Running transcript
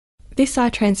This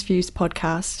iTransfuse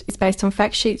podcast is based on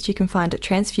fact sheets you can find at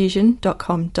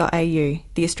transfusion.com.au,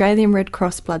 the Australian Red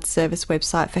Cross Blood Service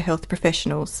website for health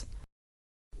professionals.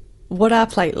 What are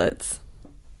platelets?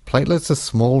 Platelets are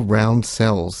small round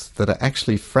cells that are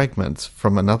actually fragments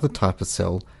from another type of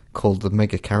cell called the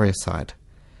megakaryocyte.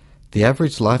 The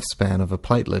average lifespan of a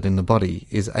platelet in the body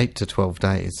is 8 to 12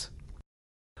 days.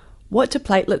 What do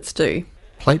platelets do?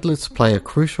 Platelets play a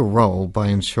crucial role by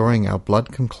ensuring our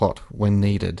blood can clot when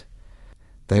needed.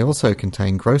 They also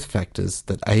contain growth factors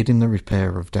that aid in the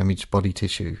repair of damaged body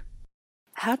tissue.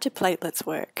 How do platelets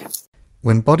work?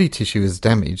 When body tissue is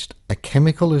damaged, a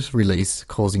chemical is released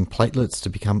causing platelets to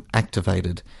become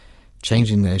activated,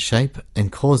 changing their shape and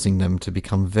causing them to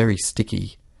become very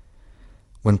sticky.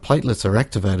 When platelets are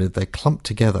activated, they clump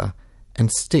together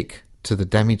and stick to the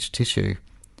damaged tissue.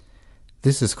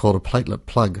 This is called a platelet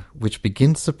plug, which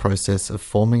begins the process of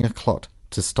forming a clot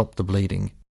to stop the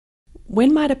bleeding.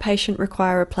 When might a patient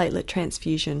require a platelet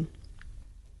transfusion?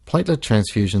 Platelet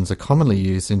transfusions are commonly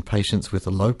used in patients with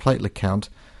a low platelet count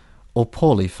or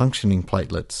poorly functioning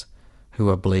platelets who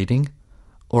are bleeding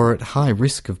or are at high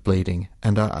risk of bleeding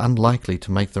and are unlikely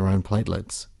to make their own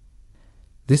platelets.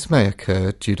 This may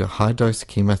occur due to high-dose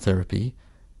chemotherapy,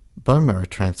 bone marrow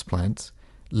transplants,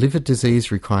 liver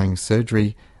disease requiring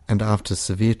surgery, and after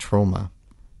severe trauma.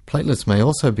 Platelets may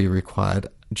also be required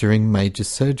during major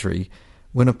surgery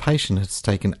when a patient has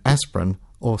taken aspirin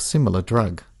or similar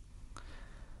drug.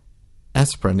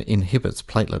 Aspirin inhibits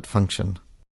platelet function.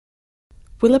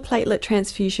 Will a platelet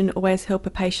transfusion always help a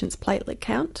patient's platelet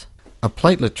count? A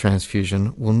platelet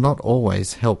transfusion will not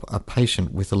always help a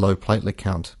patient with a low platelet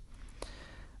count.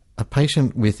 A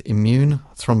patient with immune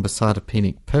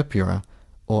thrombocytopenic purpura,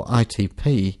 or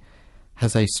ITP,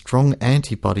 has a strong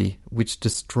antibody which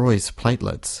destroys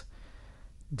platelets.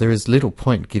 There is little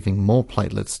point giving more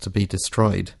platelets to be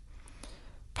destroyed.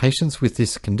 Patients with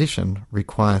this condition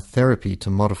require therapy to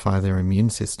modify their immune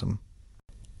system.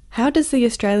 How does the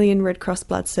Australian Red Cross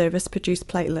Blood Service produce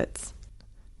platelets?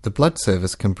 The blood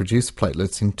service can produce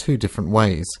platelets in two different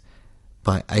ways,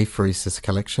 by apheresis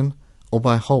collection or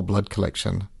by whole blood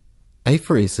collection.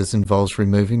 Apheresis involves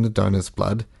removing the donor's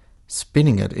blood,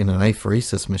 spinning it in an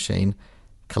apheresis machine,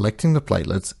 collecting the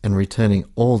platelets and returning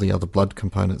all the other blood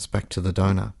components back to the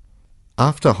donor.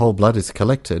 After whole blood is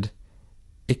collected,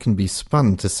 it can be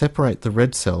spun to separate the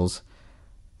red cells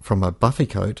from a buffy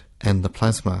coat and the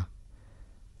plasma.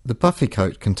 The buffy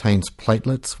coat contains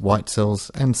platelets, white cells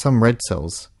and some red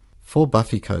cells. 4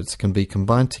 buffy coats can be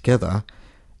combined together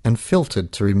and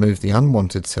filtered to remove the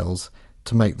unwanted cells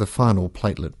to make the final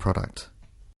platelet product.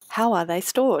 How are they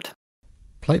stored?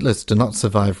 Platelets do not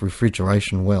survive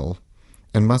refrigeration well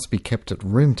and must be kept at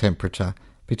room temperature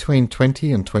between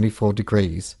 20 and 24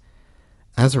 degrees.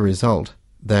 As a result,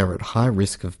 they are at high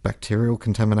risk of bacterial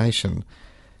contamination,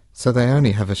 so they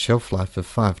only have a shelf life of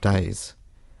 5 days.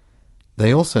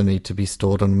 They also need to be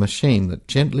stored on a machine that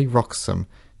gently rocks them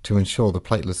to ensure the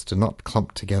platelets do not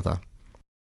clump together.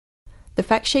 The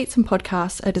fact sheets and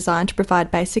podcasts are designed to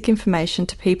provide basic information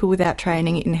to people without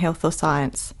training in health or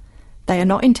science. They are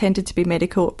not intended to be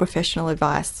medical or professional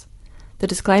advice. The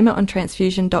disclaimer on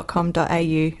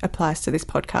transfusion.com.au applies to this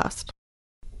podcast.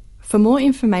 For more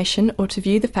information or to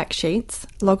view the fact sheets,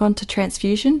 log on to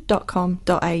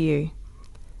transfusion.com.au.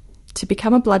 To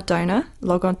become a blood donor,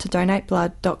 log on to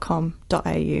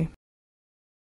donateblood.com.au.